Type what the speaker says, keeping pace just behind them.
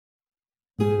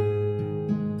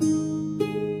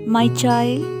My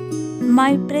child,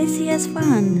 my precious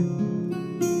one.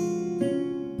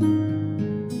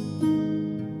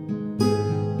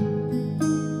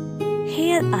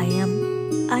 Here I am,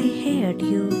 I heard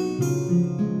you.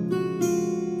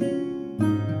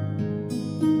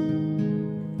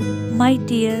 My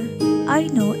dear, I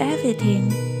know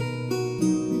everything.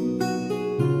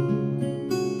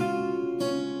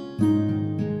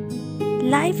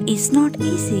 Life is not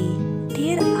easy.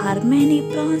 There are many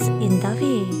thorns in the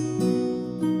way.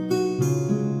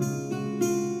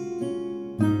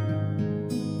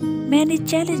 Many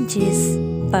challenges,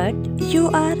 but you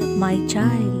are my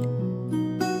child.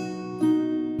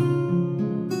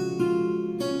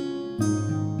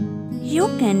 You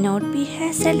cannot be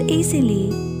hassled easily.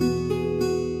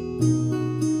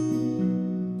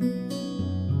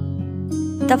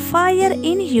 The fire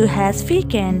in you has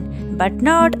weakened, but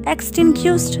not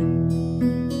extinguished.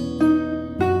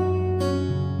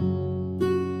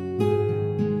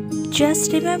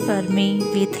 Just remember me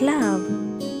with love.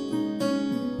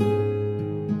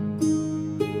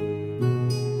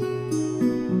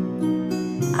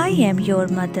 I am your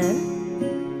mother.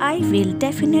 I will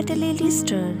definitely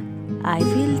restore. I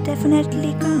will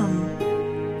definitely come.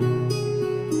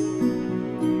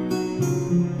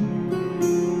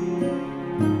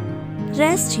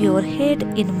 Rest your head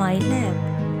in my lap.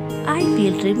 I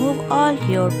will remove all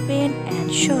your pain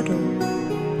and sorrow.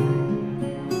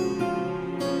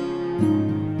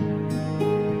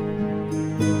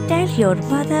 Tell your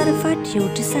mother what you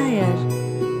desire.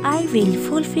 I will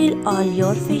fulfill all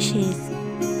your wishes.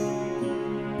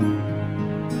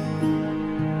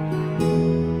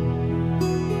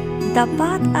 The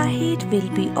path ahead will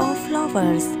be of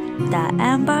flowers. The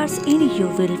embers in you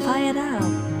will fire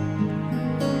up.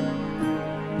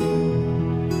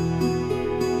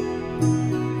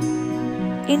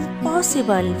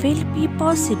 Impossible will be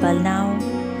possible now,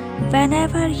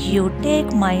 whenever you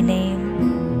take my name.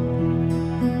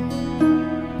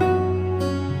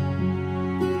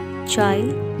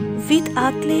 Child, with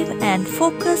a clear and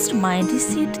focused mind,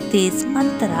 recite this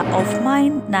mantra of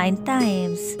mine 9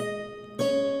 times.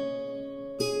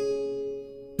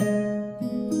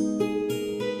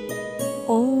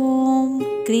 Om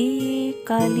Kri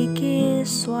Kalike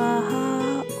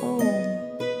Swaha Om.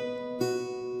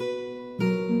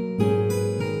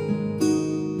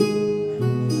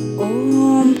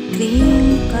 Om Krim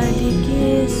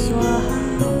Kalike Swaha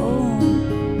Om.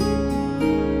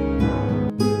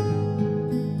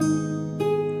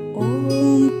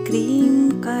 Om Krim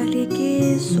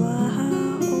Kalike Swaha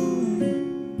Om.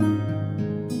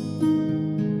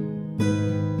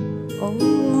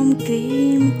 Om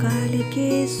Krim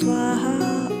Kalike Swaha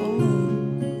Om.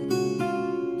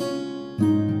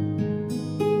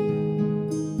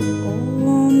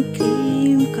 Om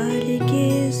Krim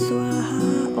Kalike Swaha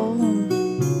Om.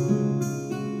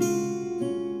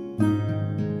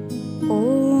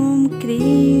 Om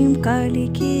Krim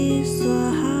Kalike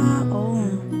Swaha Om.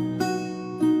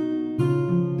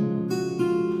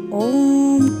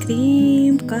 Om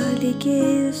Krim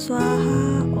Kalike Swaha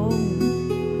Om.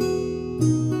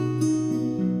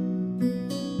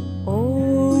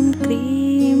 Om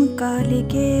Krim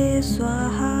Kalike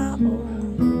Swaha Om.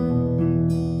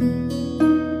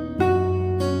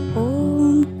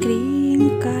 Om Krim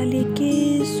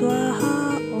Kalike Swaha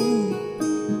Om.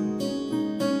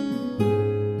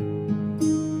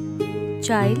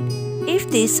 Child, if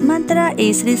this mantra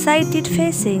is recited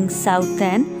facing south,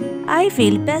 then I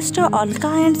will bestow all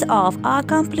kinds of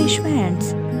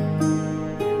accomplishments.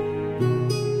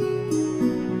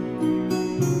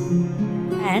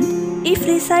 And if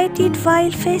recited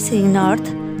while facing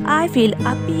north, I will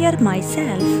appear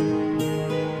myself.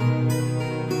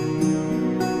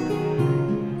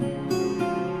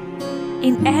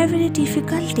 In every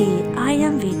difficulty, I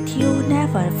am with you.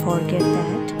 Never forget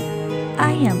that.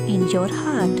 I am in your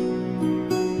heart.